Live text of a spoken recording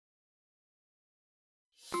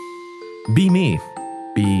Be me.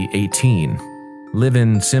 Be 18. Live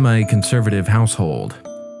in semi-conservative household.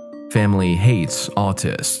 Family hates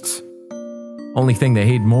autists. Only thing they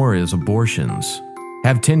hate more is abortions.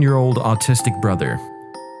 Have 10-year-old autistic brother.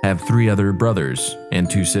 Have 3 other brothers and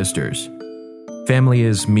 2 sisters. Family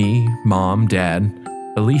is me, mom, dad,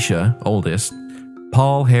 Alicia, oldest,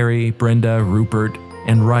 Paul, Harry, Brenda, Rupert,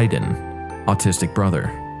 and Ryden, autistic brother.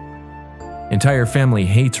 Entire family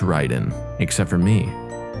hates Ryden, except for me.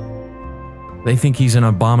 They think he's an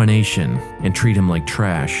abomination and treat him like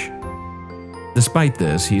trash. Despite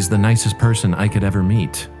this, he's the nicest person I could ever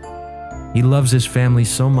meet. He loves his family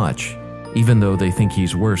so much, even though they think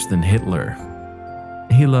he's worse than Hitler.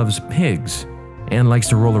 He loves pigs and likes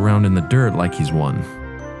to roll around in the dirt like he's one.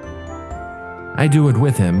 I do it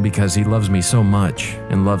with him because he loves me so much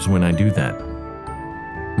and loves when I do that.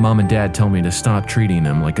 Mom and Dad tell me to stop treating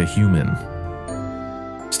him like a human.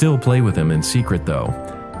 Still play with him in secret though,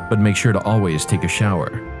 but make sure to always take a shower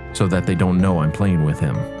so that they don't know I'm playing with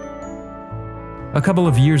him. A couple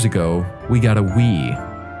of years ago, we got a Wii.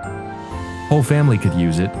 Whole family could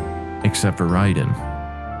use it, except for Ryden.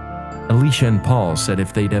 Alicia and Paul said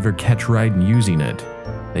if they'd ever catch Ryden using it,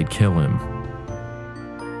 they'd kill him.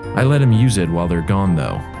 I let him use it while they're gone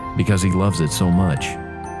though, because he loves it so much.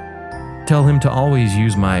 Tell him to always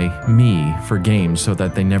use my me for games so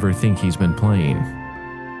that they never think he's been playing.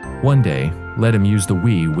 One day, let him use the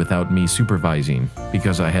Wii without me supervising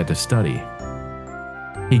because I had to study.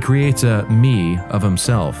 He creates a me of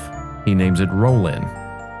himself. He names it Roland.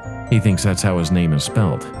 He thinks that's how his name is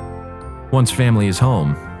spelled. Once family is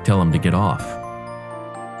home, tell him to get off.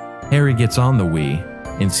 Harry gets on the Wii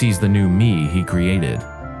and sees the new me he created.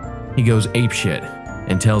 He goes apeshit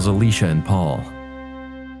and tells Alicia and Paul.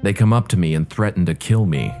 They come up to me and threaten to kill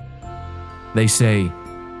me. They say,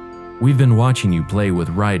 "We've been watching you play with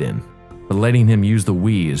Ryden, but letting him use the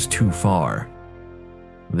Wii is too far."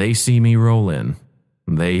 They see me rolling.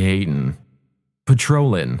 They hatin',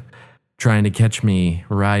 patrolling, trying to catch me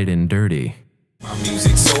riding dirty. My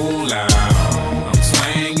music's so loud, I'm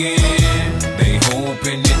swinging. They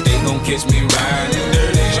hoping that they gon' catch me riding.